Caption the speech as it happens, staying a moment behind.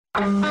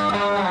This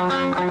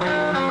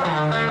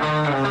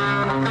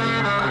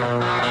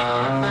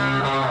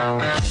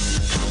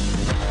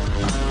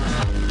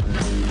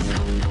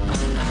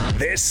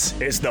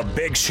is The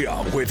Big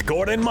Show with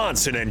Gordon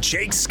Monson and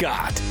Jake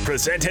Scott,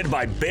 presented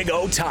by Big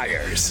O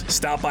Tires.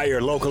 Stop by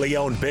your locally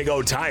owned Big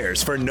O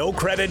Tires for no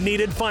credit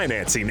needed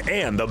financing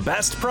and the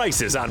best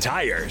prices on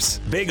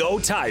tires. Big O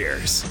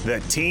Tires,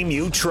 the team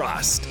you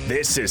trust.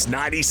 This is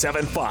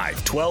 97.5,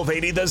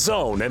 1280 The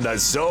Zone and The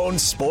Zone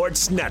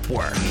Sports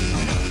Network.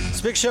 It's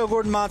Big Show,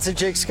 Gordon Monson,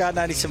 Jake Scott,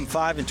 97.5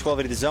 and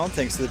 1280 The Zone.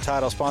 Thanks to the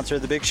title sponsor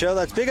of The Big Show.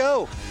 That's Big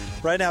O.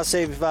 Right now,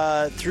 save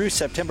through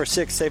September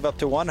 6th, save up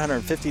to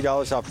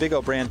 $150 off Big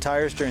O brand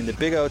tires during the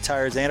Big O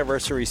Tires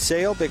anniversary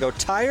sale. Big O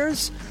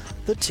Tires,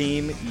 the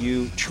team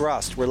you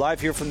trust. We're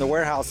live here from the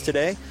warehouse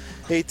today,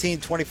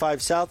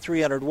 1825 South,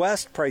 300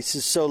 West. Price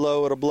is so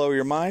low it'll blow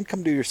your mind.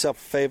 Come do yourself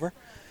a favor.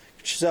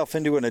 Get yourself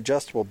into an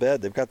adjustable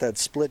bed. They've got that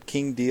split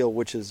king deal,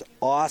 which is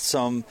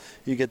awesome.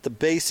 You get the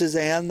bases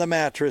and the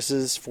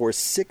mattresses for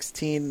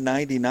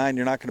 $16.99.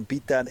 You're not going to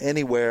beat that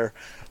anywhere.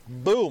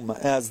 Boom,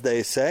 as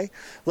they say.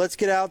 Let's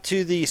get out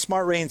to the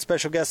Smart Rain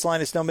special guest line.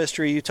 It's no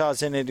mystery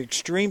Utah's in an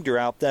extreme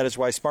drought. That is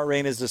why Smart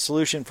Rain is the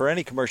solution for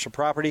any commercial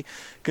property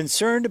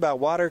concerned about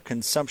water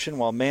consumption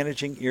while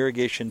managing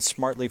irrigation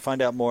smartly.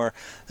 Find out more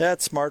at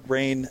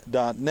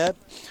smartrain.net.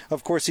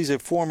 Of course, he's a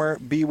former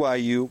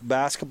BYU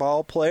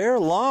basketball player,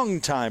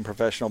 longtime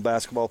professional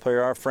basketball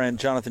player. Our friend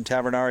Jonathan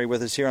Tavernari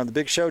with us here on The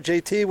Big Show.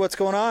 JT, what's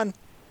going on?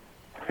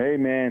 Hey,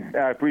 man.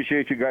 I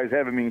appreciate you guys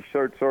having me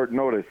short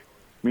notice.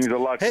 Means a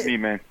lot to me,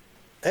 man.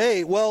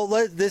 Hey, well,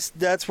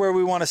 that's where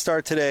we want to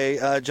start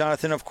today.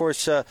 Jonathan, of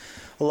course, a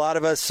lot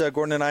of us,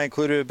 Gordon and I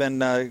included, have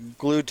been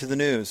glued to the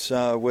news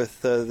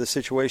with the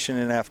situation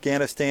in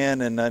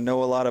Afghanistan, and I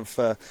know a lot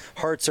of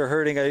hearts are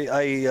hurting.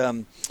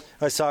 I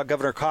saw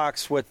Governor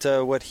Cox,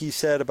 what he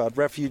said about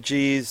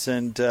refugees,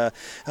 but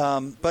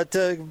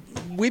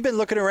we've been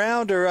looking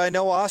around, or I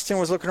know Austin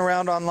was looking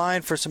around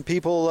online for some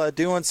people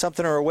doing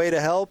something or a way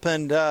to help,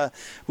 and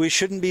we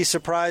shouldn't be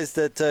surprised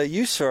that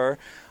you, sir,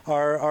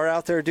 are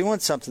out there doing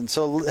something.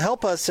 So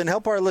help us and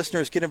help our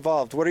listeners get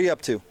involved. What are you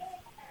up to?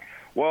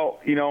 Well,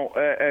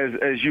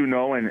 as you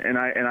know, and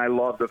I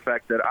love the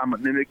fact that I'm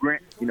an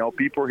immigrant.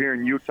 People here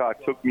in Utah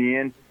took me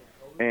in,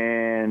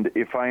 and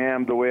if I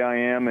am the way I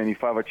am, and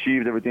if I've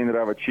achieved everything that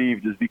I've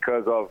achieved, is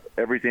because of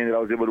everything that I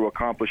was able to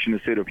accomplish in the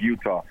state of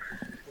Utah.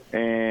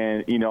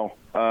 And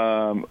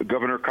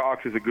Governor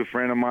Cox is a good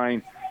friend of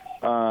mine.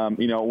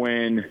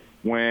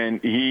 When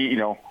he,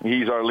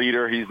 he's our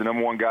leader, he's the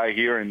number one guy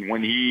here, and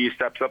when he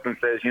steps up and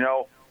says,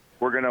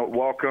 we're going to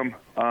welcome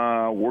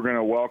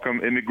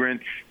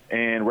immigrants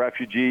and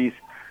refugees,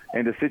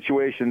 and the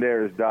situation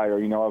there is dire.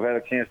 I've had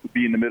a chance to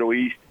be in the Middle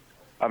East.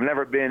 I've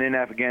never been in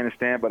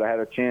Afghanistan, but I had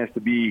a chance to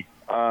be,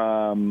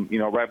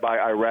 right by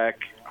Iraq,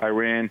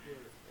 Iran.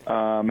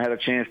 Had a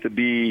chance to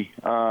be,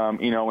 in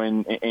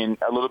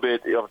a little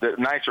bit of the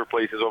nicer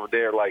places over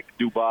there, like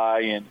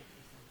Dubai and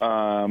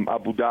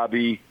Abu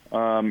Dhabi,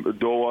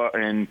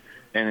 Doha,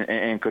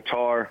 and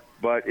Qatar.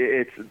 But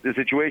the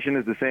situation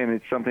is the same.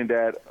 It's something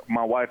that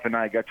my wife and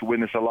I got to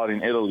witness a lot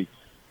in Italy.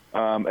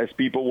 As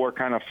people were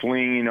kind of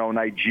fleeing,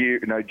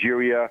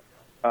 Nigeria,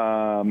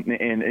 and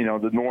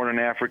the northern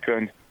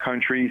African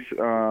countries,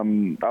 a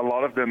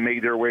lot of them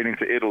made their way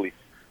into Italy.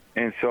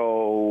 And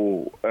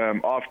so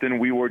often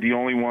we were the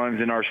only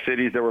ones in our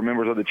cities that were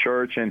members of the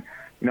church. And,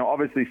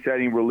 obviously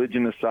setting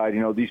religion aside,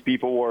 these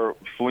people were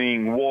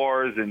fleeing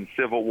wars and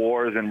civil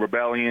wars and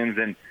rebellions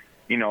and,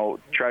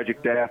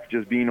 tragic death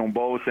just being on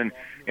boats. And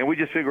we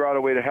just figure out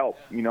a way to help.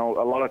 A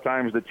lot of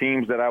times the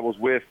teams that I was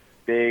with,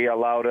 they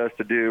allowed us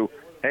to do,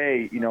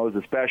 hey, it's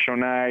a special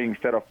night.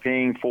 Instead of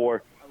paying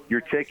for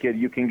your ticket,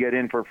 you can get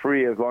in for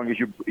free as long as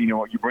you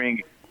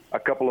bring a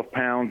couple of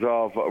pounds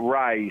of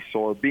rice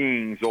or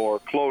beans or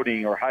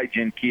clothing or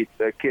hygiene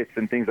kits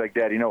and things like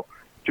that,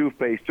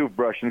 toothpaste,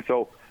 toothbrush. And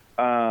so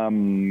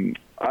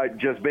I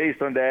just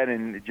based on that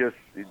and just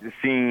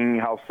seeing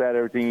how sad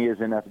everything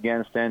is in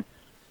Afghanistan,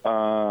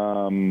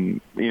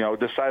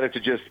 decided to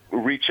just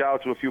reach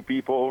out to a few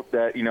people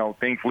that,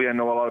 thankfully I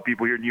know a lot of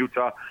people here in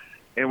Utah,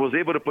 and was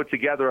able to put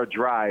together a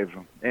drive.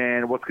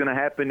 And what's going to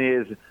happen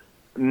is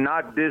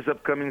not this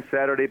upcoming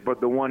Saturday,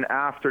 but the one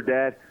after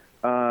that,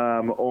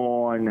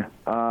 on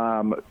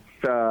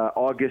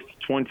August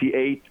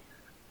 28th,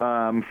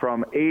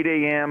 from 8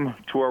 a.m.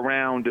 to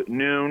around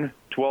noon,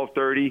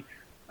 12:30.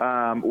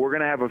 We're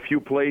going to have a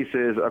few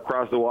places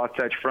across the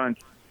Wasatch Front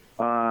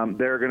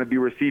that are going to be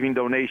receiving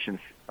donations.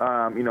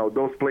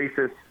 Those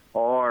places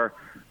are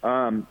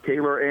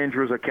Taylor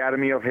Andrews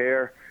Academy of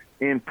Hair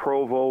in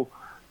Provo,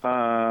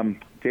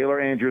 Taylor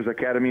Andrews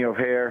Academy of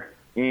Hair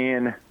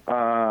in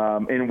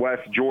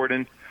West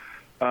Jordan,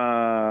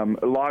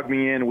 Log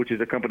Me In, which is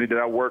a company that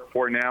I work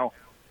for now.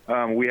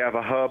 We have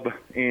a hub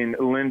in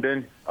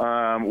Linden.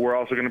 We're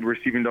also going to be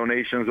receiving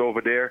donations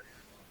over there.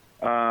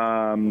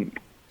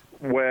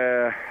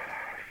 Where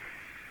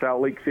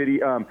Salt Lake City,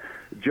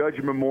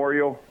 Judge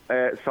Memorial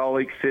at Salt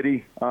Lake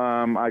City.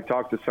 I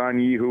talked to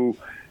Sanyi, who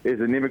is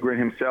an immigrant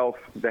himself,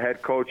 the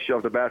head coach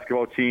of the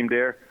basketball team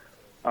there.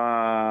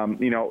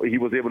 He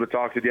was able to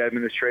talk to the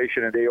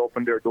administration, and they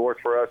opened their doors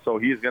for us. So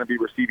he's going to be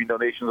receiving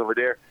donations over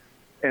there.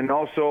 And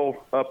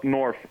also up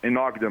north in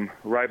Ogden,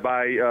 right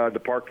by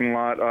the parking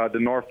lot, the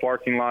north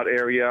parking lot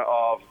area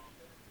of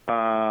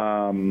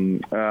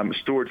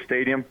Stewart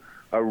Stadium.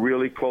 A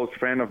really close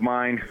friend of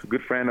mine,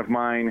 good friend of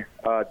mine,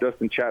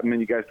 Dustin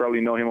Chapman. You guys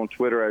probably know him on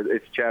Twitter.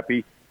 It's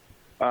Chappie.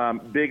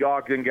 Big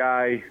Ogden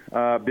guy,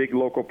 big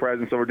local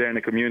presence over there in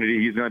the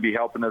community. He's going to be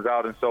helping us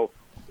out. And so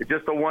it's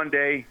just a one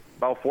day,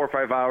 about 4 or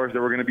 5 hours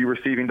that we're going to be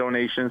receiving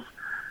donations.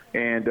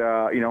 And,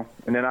 and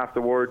then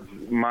afterwards,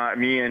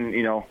 me and,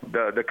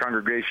 the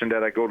congregation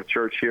that I go to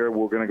church here,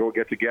 we're going to go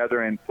get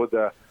together and put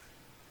the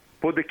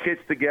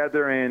kids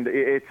together. And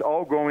it's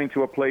all going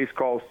to a place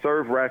called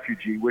Serve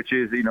Refugee, which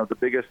is, the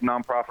biggest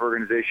nonprofit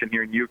organization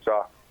here in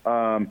Utah.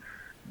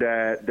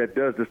 That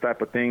does this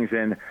type of things.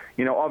 And,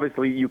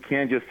 obviously you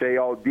can't just say,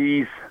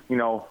 these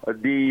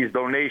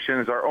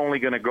donations are only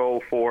going to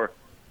go for,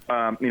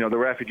 the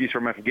refugees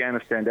from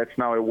Afghanistan. That's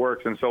not how it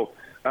works. And so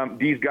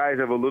these guys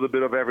have a little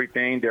bit of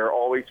everything. They're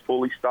always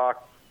fully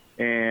stocked.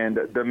 And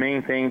the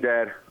main thing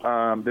that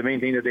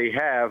they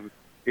have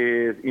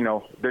is,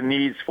 the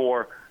needs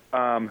for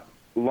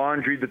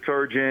laundry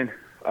detergent,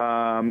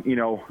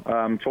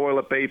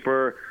 toilet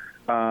paper,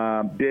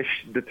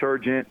 dish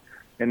detergent,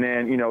 and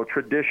then,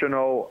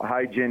 traditional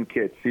hygiene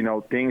kits,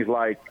 things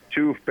like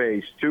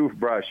toothpaste,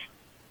 toothbrush,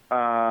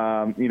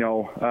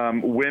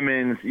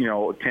 women's,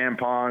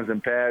 tampons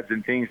and pads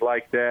and things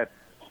like that,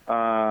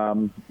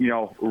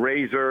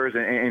 razors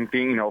and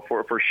things,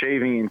 for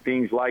shaving and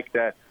things like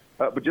that,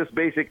 but just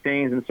basic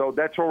things. And so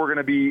that's what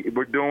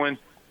we're doing,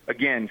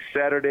 again,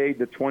 Saturday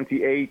the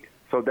 28th.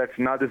 So that's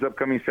not this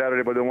upcoming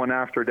Saturday, but the one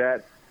after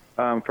that,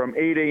 from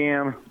 8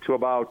 a.m. to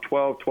about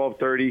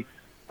 12:30.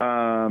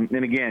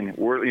 And again,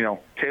 we're,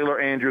 Taylor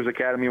Andrews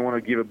Academy. I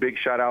want to give a big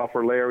shout out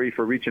for Larry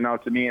for reaching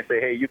out to me and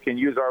say, hey, you can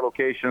use our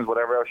locations,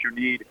 whatever else you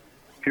need.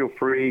 Feel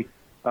free,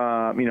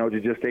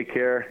 to just take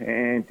care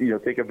and,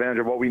 take advantage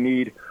of what we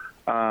need.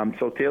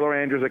 So Taylor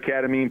Andrews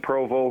Academy in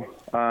Provo,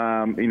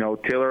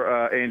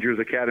 Taylor Andrews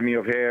Academy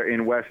of Hair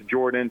in West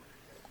Jordan,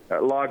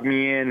 Log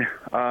Me in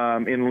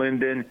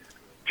Linden,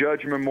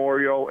 Judge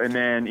Memorial, and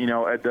then,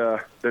 at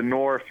the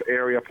north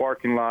area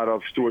parking lot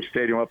of Stewart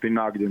Stadium up in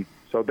Ogden.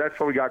 So that's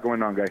what we got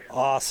going on, guys.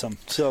 Awesome.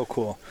 So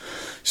cool.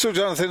 So,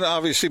 Jonathan,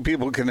 obviously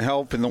people can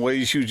help in the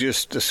ways you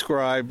just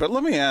described, but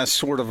let me ask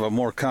sort of a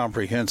more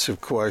comprehensive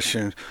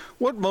question.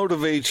 What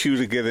motivates you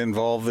to get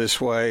involved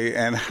this way,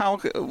 and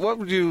what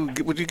would you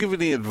give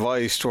any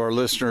advice to our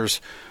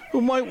listeners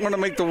who might want to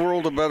make the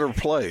world a better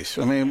place?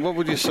 I mean, what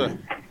would you say?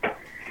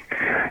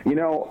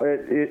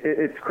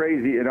 It's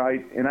crazy, and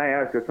I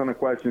ask a ton of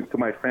questions to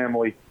my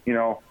family.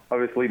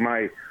 Obviously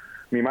my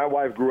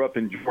wife grew up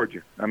in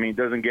Georgia. It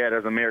doesn't get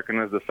as American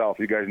as the South.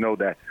 You guys know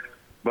that.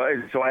 But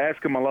so I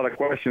ask them a lot of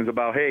questions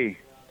about, hey,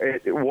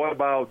 what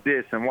about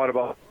this and what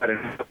about that?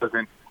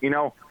 And,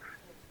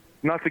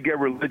 not to get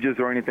religious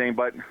or anything,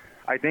 but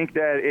I think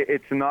that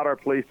it's not our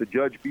place to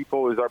judge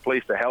people. It's our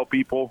place to help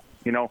people,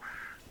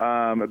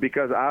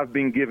 because I've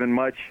been given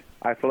much.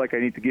 I feel like I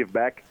need to give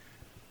back.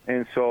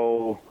 And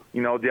so,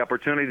 the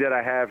opportunity that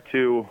I have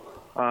to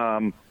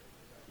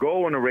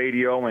go on the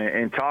radio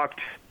and talk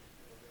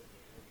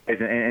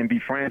and be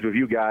friends with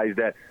you guys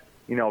that,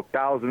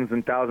 thousands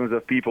and thousands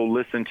of people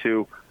listen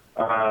to.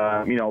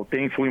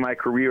 Thankfully my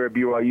career at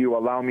BYU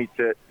allowed me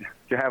to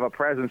have a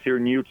presence here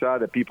in Utah,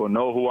 that people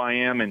know who I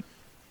am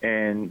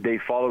and they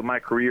followed my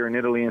career in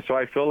Italy. And so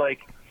I feel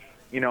like,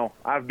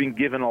 I've been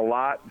given a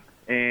lot.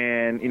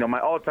 And, my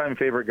all-time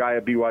favorite guy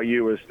at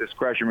BYU is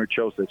Krešimir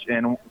Ćosić.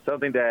 And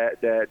something that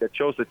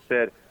Ćosić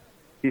said,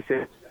 he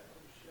said,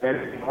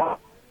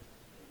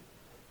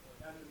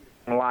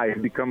 life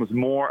becomes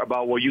more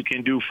about what you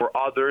can do for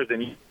others,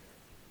 and you're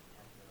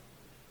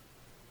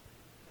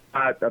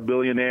not a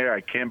billionaire.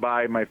 I can't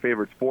buy my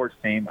favorite sports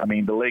team.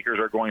 The Lakers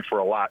are going for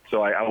a lot,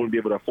 so I wouldn't be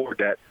able to afford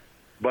that.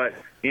 But,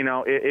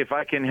 if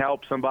I can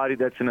help somebody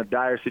that's in a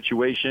dire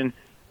situation,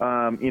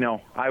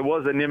 I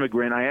was an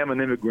immigrant. I am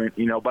an immigrant,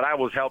 but I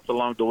was helped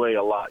along the way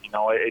a lot.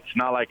 It's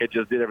not like I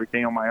just did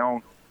everything on my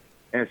own.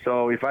 And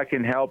so if I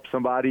can help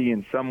somebody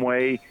in some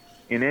way,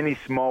 in any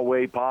small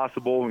way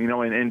possible,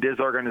 in this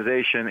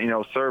organization,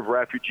 Serve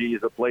Refugee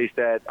is a place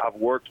that I've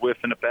worked with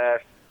in the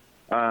past,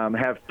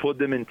 have put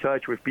them in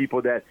touch with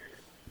people that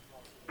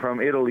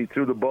from Italy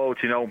through the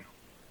boats,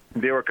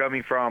 they were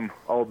coming from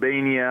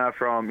Albania,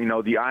 from,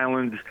 the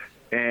islands,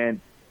 and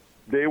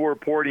they were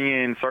porting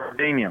in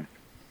Sardinia.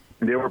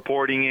 They were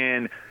porting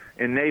in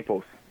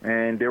Naples,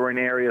 and they were in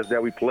areas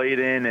that we played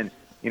in, and,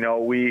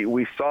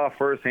 we saw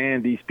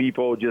firsthand these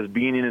people just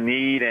being in a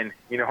need, and,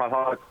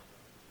 how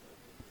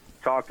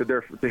talked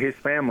to his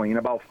family in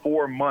about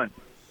 4 months.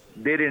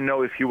 They didn't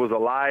know if he was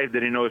alive. They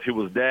didn't know if he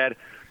was dead.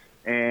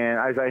 And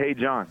I said, hey,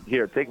 John,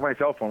 here, take my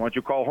cell phone. Why don't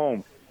you call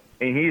home?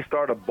 And he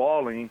started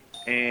bawling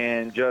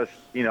and just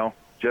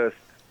because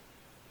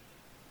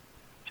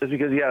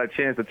he had a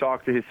chance to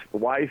talk to his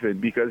wife and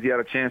because he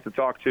had a chance to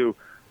talk to,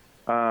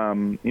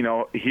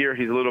 hear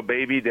his little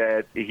baby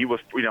that he was,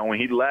 when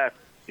he left,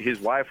 his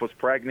wife was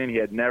pregnant. He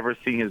had never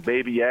seen his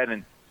baby yet.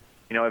 And,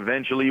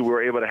 eventually we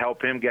were able to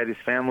help him get his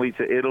family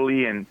to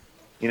Italy. And,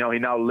 he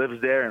now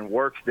lives there and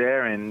works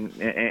there. And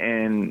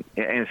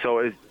so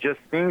it's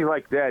just things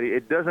like that.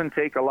 It doesn't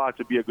take a lot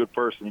to be a good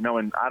person,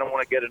 and I don't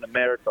want to get into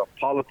merits of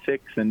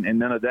politics and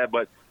none of that.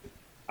 But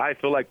I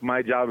feel like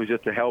my job is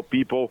just to help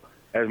people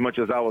as much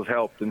as I was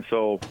helped. And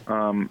so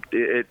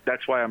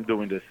that's why I'm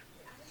doing this.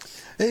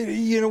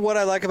 What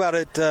I like about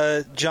it,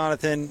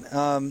 Jonathan,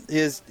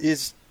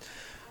 is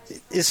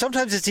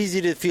sometimes it's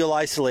easy to feel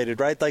isolated,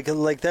 right?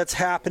 Like that's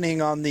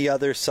happening on the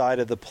other side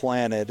of the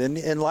planet.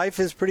 And life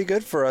is pretty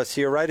good for us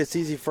here, right? It's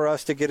easy for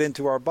us to get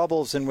into our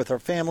bubbles and with our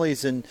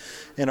families and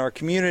in our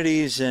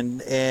communities. And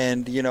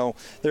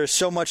there's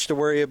so much to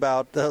worry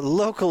about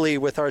locally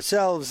with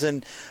ourselves.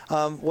 And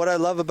what I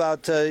love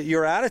about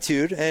your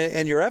attitude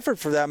and your effort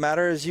for that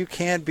matter is you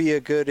can be a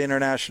good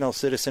international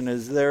citizen.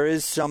 There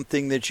is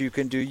something that you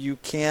can do. You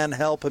can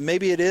help. And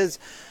maybe it is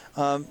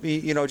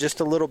just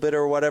a little bit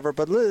or whatever.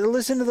 But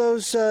listen to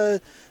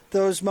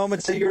those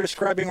moments that you're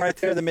describing right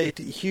there that made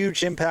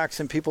huge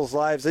impacts in people's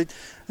lives. I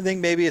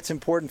think maybe it's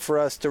important for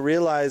us to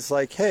realize,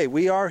 like, hey,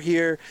 we are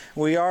here,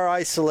 we are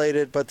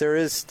isolated, but there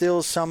is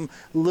still some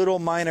little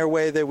minor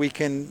way that we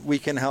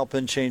can help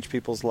and change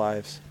people's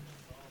lives.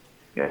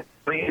 Yeah,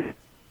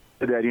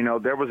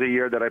 that there was a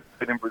year that I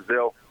played in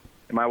Brazil,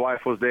 and my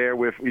wife was there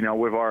with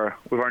our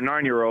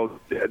 9-year-old.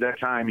 At that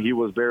time, he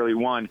was barely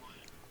 1.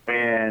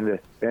 And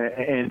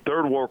in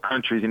third world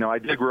countries, I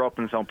did grow up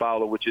in Sao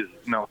Paulo, which is,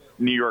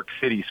 New York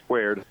City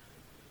squared.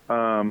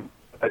 There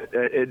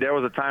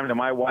was a time that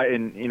my wife,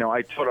 and,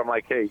 I told him,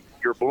 like, hey,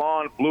 your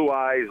blonde, blue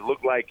eyes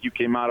look like you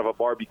came out of a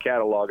Barbie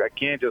catalog. I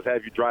can't just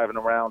have you driving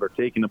around or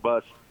taking the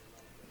bus.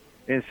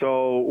 And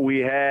so we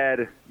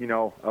had,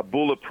 a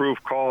bulletproof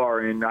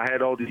car, and I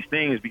had all these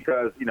things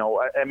because, did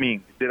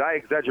I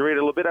exaggerate a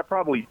little bit? I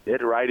probably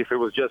did, right? If it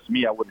was just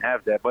me, I wouldn't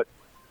have that. But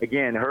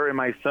again, her and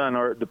my son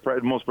are the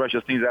most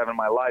precious things I have in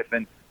my life.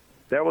 And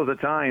there was a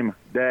time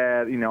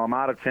that, I'm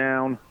out of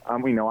town.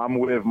 I'm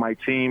with my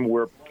team.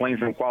 We're playing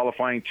some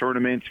qualifying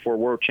tournaments for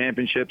world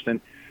championships.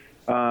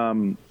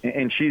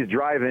 And she's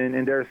driving,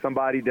 and there's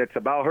somebody that's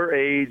about her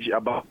age,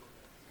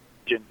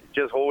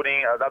 just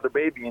holding another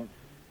baby. And,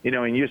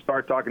 and you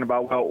start talking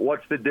about, well,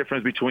 what's the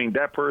difference between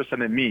that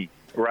person and me,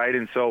 right?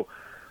 And so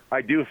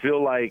I do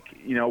feel like,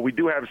 we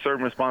do have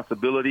certain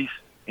responsibilities,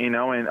 in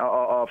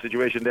a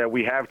situation that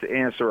we have to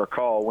answer a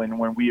call when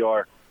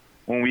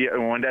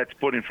that's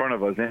put in front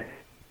of us.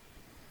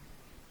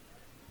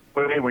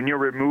 But when you're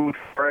removed,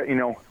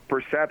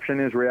 perception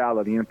is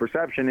reality, and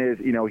perception is,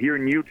 here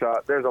in Utah,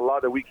 there's a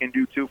lot that we can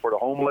do too for the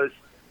homeless,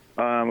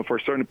 for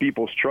certain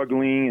people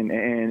struggling,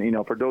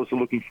 and for those who are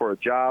looking for a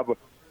job.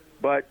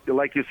 But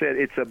like you said,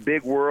 it's a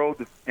big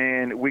world,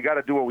 and we got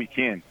to do what we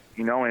can.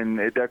 And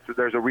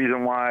there's a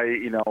reason why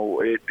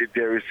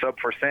there is Sub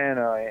for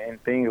Santa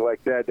and things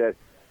like that.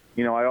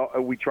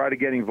 We try to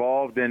get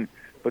involved in,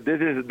 but this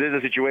is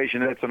a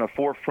situation that's on the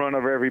forefront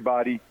of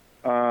everybody.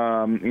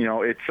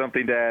 It's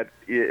something that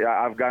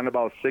I've gotten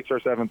about 6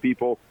 or 7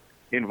 people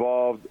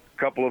involved. A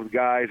couple of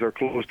guys are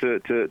close to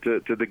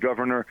the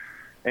governor,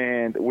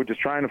 and we're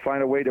just trying to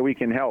find a way that we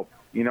can help.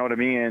 You know what I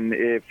mean? And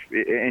if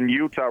in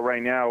Utah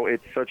right now,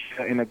 it's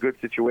in a good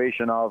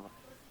situation of,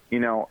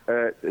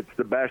 it's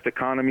the best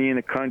economy in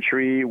the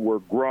country. We're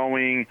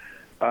growing.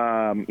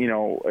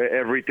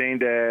 Everything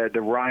that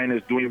Ryan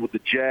is doing with the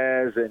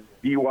Jazz and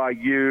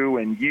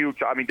BYU and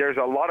Utah. There's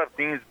a lot of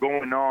things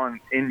going on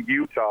in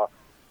Utah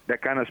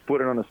that kind of put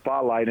it on the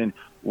spotlight. And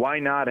why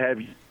not have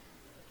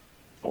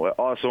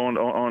also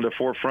on the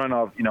forefront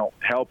of,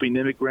 helping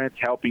immigrants,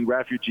 helping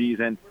refugees.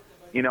 And,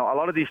 a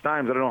lot of these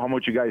times, I don't know how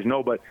much you guys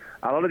know, but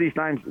a lot of these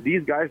times,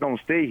 these guys don't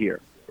stay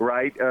here.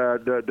 Right?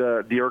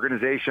 The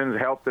organizations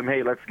help them.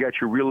 Hey, let's get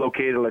you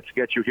relocated. Let's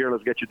get you here.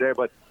 Let's get you there.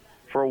 But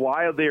for a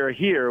while they're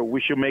here,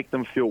 we should make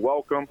them feel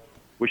welcome.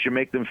 We should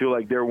make them feel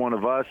like they're one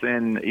of us.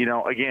 And,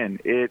 again,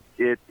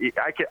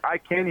 I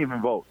can't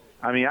even vote.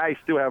 I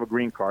still have a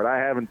green card. I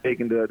haven't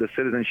taken the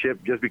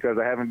citizenship just because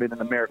I haven't been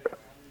in America,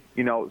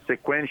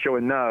 sequential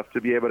enough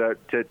to be able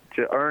to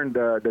earn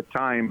the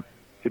time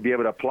to be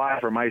able to apply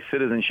for my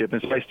citizenship.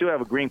 And so I still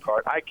have a green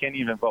card. I can't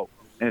even vote.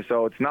 And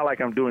so it's not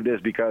like I'm doing this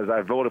because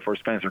I voted for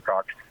Spencer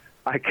Cox.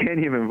 I can't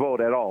even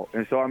vote at all.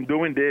 And so I'm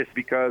doing this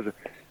because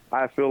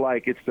I feel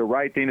like it's the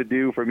right thing to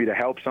do for me to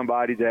help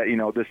somebody that,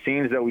 the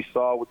scenes that we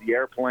saw with the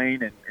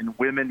airplane and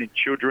women and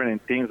children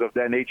and things of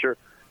that nature.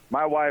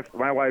 My wife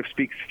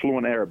speaks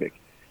fluent Arabic.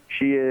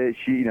 She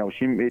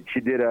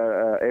did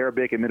a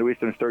Arabic and Middle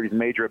Eastern Studies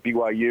major at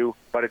BYU.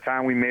 By the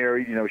time we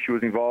married, she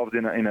was involved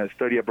in a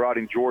study abroad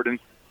in Jordan.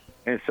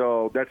 And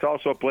so that's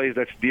also a place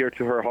that's dear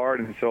to her heart.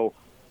 And so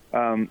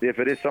if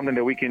it is something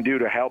that we can do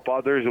to help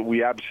others,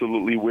 we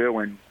absolutely will,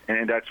 and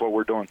that's what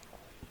we're doing.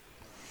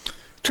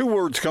 2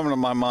 words come to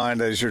my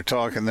mind as you're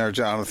talking there,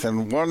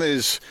 Jonathan. One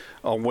is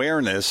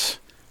awareness,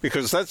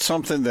 because that's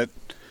something that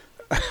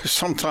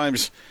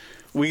sometimes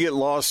we get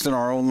lost in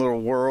our own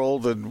little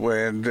world, and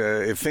when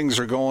if things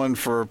are going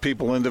for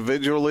people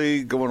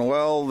individually, going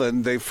well,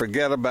 then they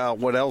forget about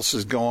what else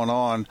is going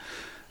on.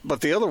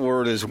 But the other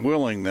word is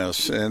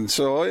willingness. And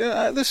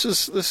so this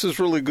is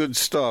really good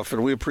stuff,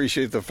 and we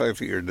appreciate the fact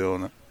that you're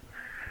doing it.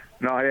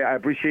 No, I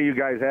appreciate you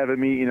guys having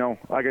me. You know,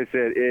 like I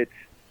said, it's,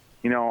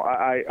 you know,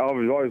 I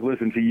always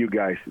listen to you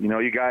guys. You know,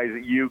 you guys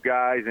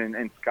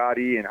and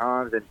Scotty and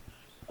Hans and,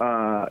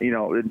 you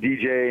know,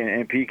 DJ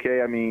and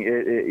PK. I mean,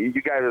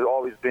 you guys have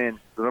always been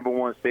the number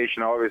one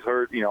station I always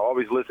heard, you know,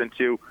 always listened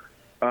to.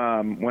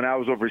 When I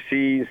was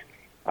overseas,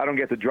 I don't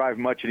get to drive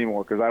much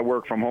anymore because I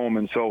work from home.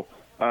 And so,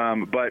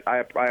 but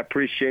I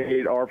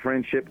appreciate our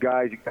friendship,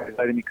 guys. You guys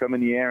letting me come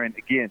in the air. And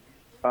again,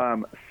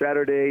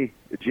 Saturday,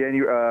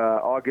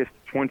 August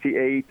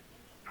 28th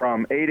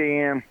from 8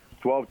 a.m.,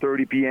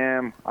 12:30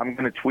 p.m. I'm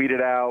going to tweet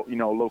it out, you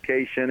know,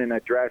 location and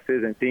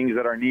addresses and things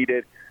that are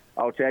needed.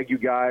 I'll tag you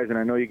guys, and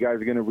I know you guys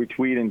are going to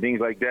retweet and things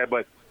like that.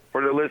 But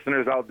for the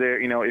listeners out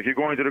there, you know, if you're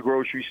going to the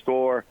grocery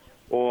store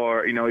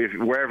or, you know,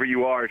 wherever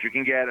you are, if you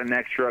can get an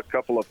extra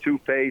couple of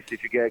toothpaste,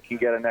 if you can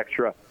get an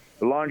extra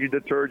laundry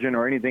detergent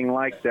or anything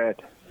like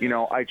that, you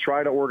know, I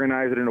try to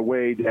organize it in a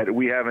way that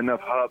we have enough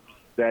hubs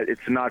that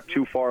it's not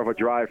too far of a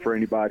drive for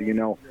anybody, you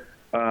know.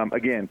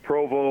 Again,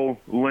 Provo,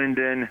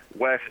 Linden,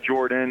 West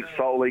Jordan,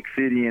 Salt Lake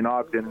City, and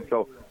Ogden. And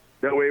so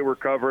that way we're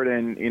covered.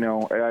 And, you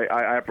know,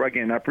 I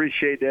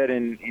appreciate that.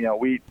 And, you know,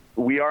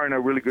 we are in a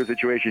really good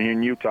situation here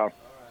in Utah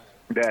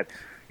that,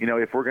 you know,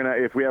 if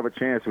we have a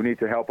chance, we need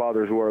to help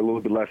others who are a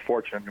little bit less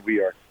fortunate than we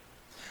are.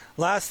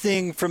 Last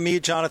thing from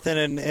me,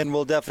 Jonathan, and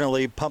we'll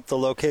definitely pump the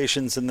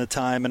locations and the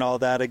time and all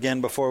that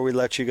again before we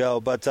let you go.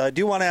 But I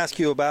do want to ask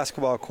you a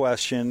basketball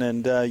question,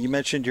 and you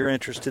mentioned your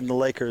interest in the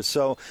Lakers.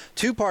 So,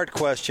 two-part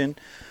question.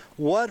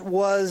 What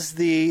was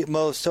the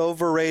most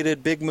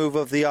overrated big move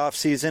of the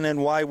offseason,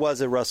 and why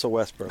was it Russell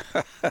Westbrook?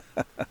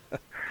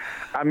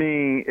 I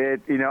mean,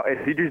 it's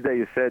interesting that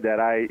you said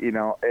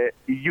that.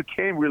 You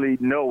can't really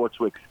know what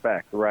to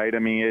expect, right? I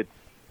mean,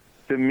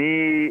 to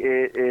me,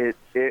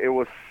 it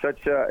was such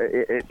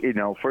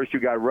first you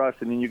got Russ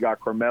and then you got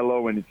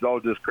Carmelo and it's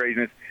all just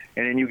craziness,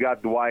 and then you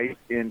got Dwight,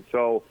 and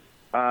so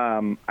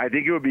I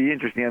think it would be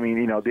interesting. I mean,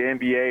 you know, the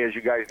NBA, as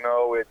you guys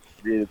know,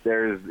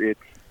 it's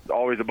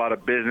always about a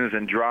business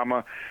and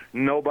drama.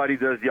 Nobody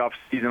does the off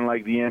season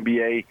like the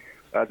NBA.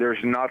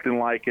 There's nothing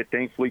like it.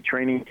 Thankfully,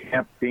 training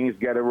camp things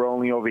get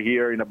rolling over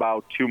here in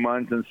about 2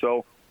 months, and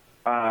so.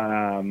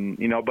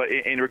 But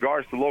in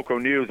regards to local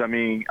news, I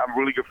mean, I'm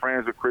really good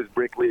friends with Chris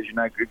Brickley, as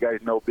you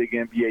guys know, big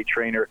NBA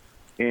trainer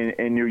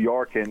in New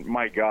York, and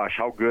my gosh,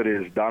 how good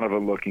is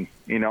Donovan looking,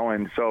 you know?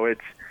 And so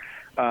it's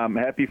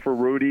happy for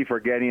Rudy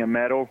for getting a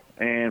medal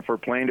and for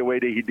playing the way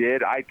that he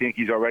did. I think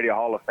he's already a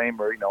Hall of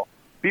Famer, you know.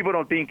 People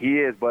don't think he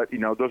is, but, you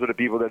know, those are the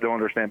people that don't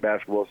understand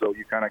basketball, so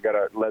you kind of got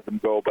to let them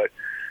go. But,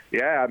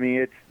 yeah, I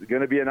mean, it's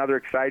going to be another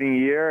exciting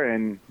year,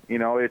 and, you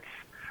know,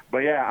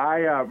 But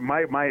yeah,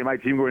 my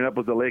team growing up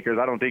was the Lakers.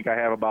 I don't think I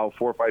have about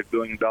 $4 or $5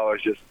 billion.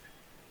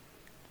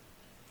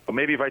 But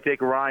maybe if I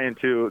take Ryan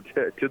to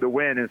the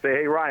win and say,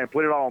 hey Ryan,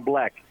 put it all in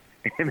black,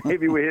 and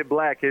maybe we hit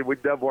black and we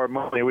double our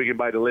money and we can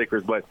buy the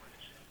Lakers. But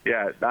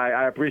yeah,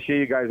 I appreciate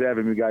you guys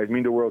having me. Guys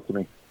mean the world to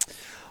me.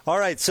 All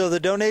right, so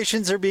the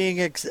donations are being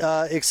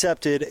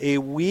accepted a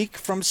week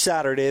from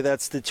Saturday.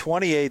 That's the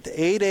 28th,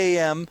 8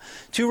 a.m.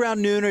 to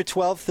around noon or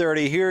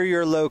 12:30. Here are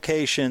your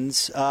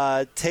locations.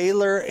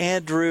 Taylor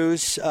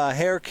Andrews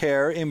Hair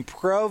Care in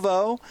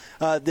Provo.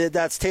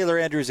 That's Taylor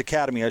Andrews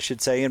Academy, I should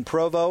say, in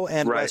Provo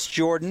and right. West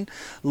Jordan.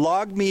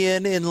 Log Me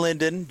In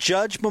Linden.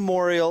 Judge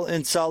Memorial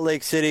in Salt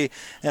Lake City.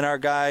 And our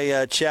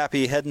guy,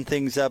 Chappie, heading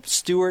things up.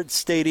 Stewart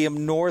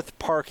Stadium North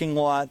parking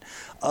lot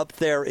up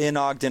there in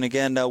Ogden.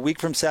 Again, a week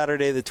from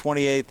Saturday, the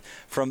 28th,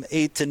 from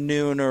 8 to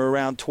noon or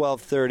around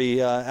 12:30,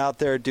 out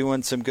there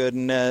doing some good.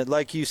 And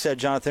like you said,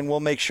 Jonathan, we'll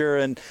make sure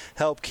and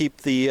help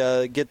keep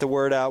get the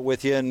word out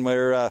with you. And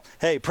we're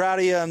proud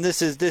of you. And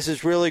this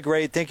is really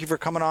great. Thank you for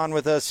coming on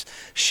with us,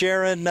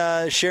 sharing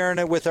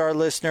it with our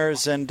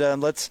listeners, and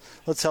let's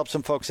help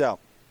some folks out.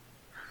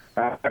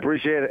 I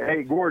appreciate it.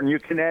 Hey, Gordon, you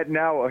can add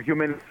now a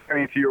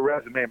humanitarian to your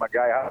resume, my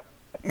guy. Huh?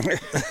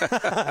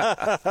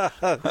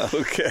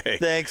 Okay.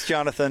 Thanks,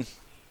 Jonathan.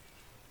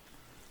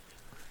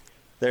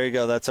 There you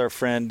go. That's our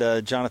friend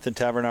Jonathan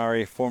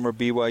Tavernari, former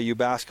BYU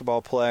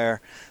basketball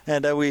player,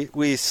 and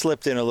we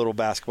slipped in a little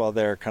basketball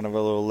there, kind of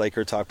a little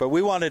Laker talk. But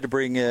we wanted to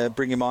bring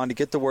him on to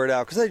get the word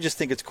out because I just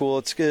think it's cool.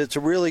 It's a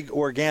really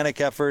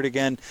organic effort.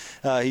 Again,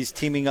 he's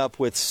teaming up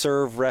with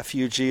Serve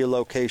Refugee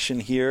location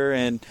here,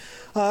 and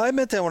I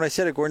meant that when I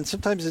said it, Gordon.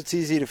 Sometimes it's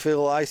easy to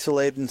feel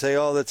isolated and say,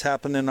 "Oh, that's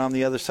happening on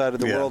the other side of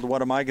the world.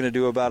 What am I going to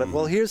do about it?"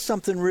 Well, here's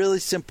something really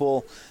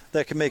simple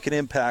that can make an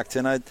impact,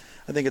 and I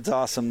think it's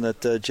awesome that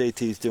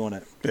JT's doing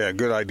it. Yeah,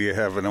 good idea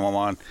having him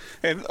on.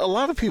 And a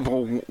lot of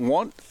people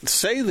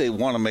say they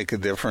want to make a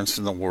difference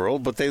in the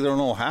world, but they don't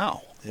know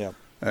how. Yeah.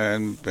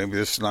 And maybe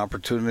this is an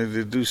opportunity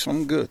to do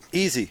something good.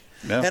 Easy.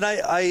 Yeah. And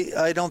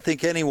I don't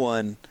think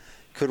anyone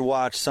could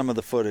watch some of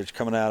the footage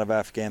coming out of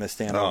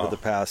Afghanistan over the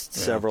past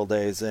several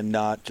days and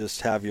not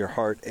just have your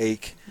heart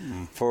ache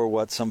for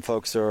what some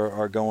folks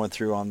are going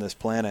through on this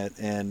planet.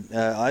 And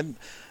I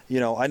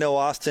know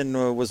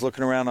Austin was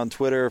looking around on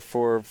Twitter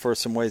for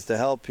some ways to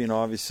help.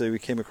 Obviously we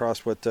came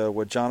across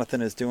what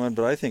Jonathan is doing,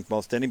 but I think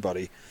most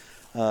anybody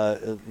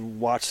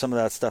watched some of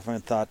that stuff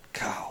and thought,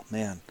 God,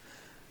 man,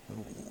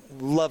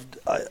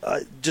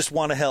 I just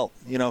want to help,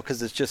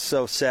 because it's just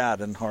so sad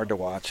and hard to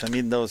watch. I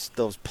mean, those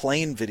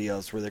plane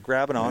videos where they're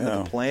grabbing onto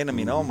the plane. I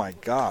mean, oh my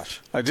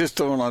gosh. I just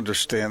don't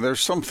understand. There's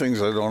some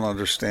things I don't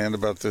understand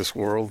about this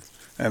world,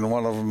 and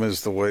one of them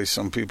is the way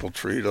some people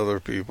treat other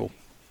people.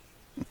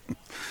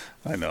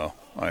 I know.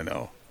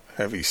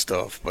 Heavy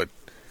stuff,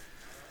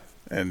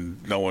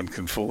 and no one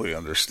can fully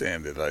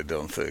understand it, I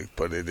don't think.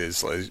 But it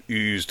is, like you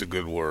used a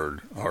good word,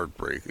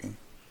 heartbreaking.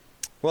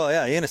 Well,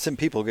 yeah, innocent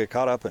people get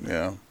caught up in it.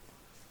 Yeah.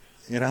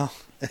 Yep.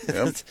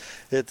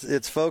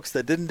 it's folks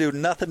that didn't do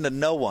nothing to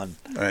no one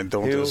and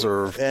don't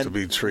deserve to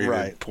be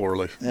treated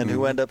poorly, and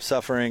who end up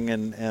suffering.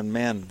 And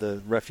man,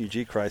 the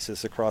refugee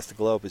crisis across the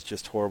globe is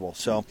just horrible.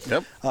 So,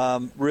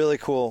 really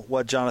cool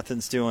what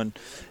Jonathan's doing.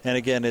 And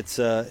again, it's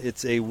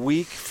a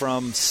week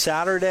from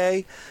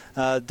Saturday.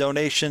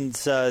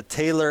 Donations,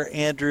 Taylor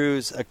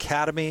Andrews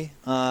Academy,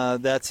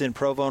 that's in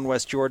Provo and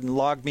West Jordan,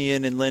 Log Me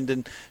in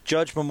Linden,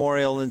 Judge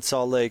Memorial in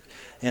Salt Lake,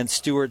 and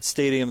Stewart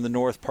Stadium, the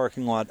North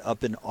parking lot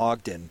up in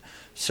Ogden.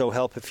 So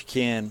help if you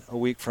can a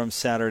week from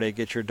Saturday.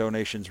 Get your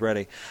donations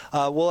ready.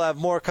 We'll have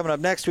more coming up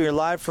next. We are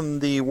live from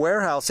the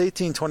warehouse,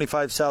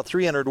 1825 South,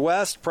 300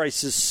 West.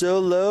 Price is so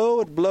low,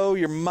 it'd blow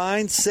your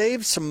mind.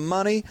 Save some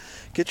money.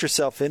 Get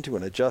yourself into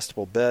an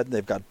adjustable bed.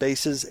 They've got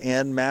bases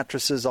and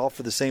mattresses all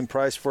for the same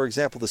price. For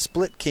example, the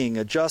Split King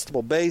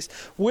adjustable base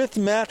with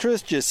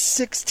mattress, just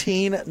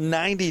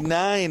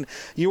 $16.99.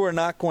 You are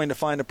not going to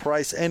find a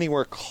price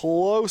anywhere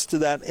close to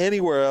that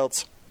anywhere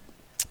else,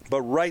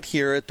 but right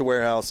here at the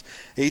warehouse,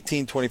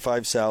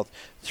 1825 South,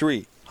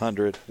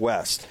 300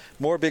 West.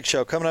 More Big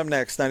Show coming up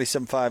next,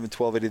 97.5 and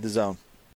 1280 The Zone.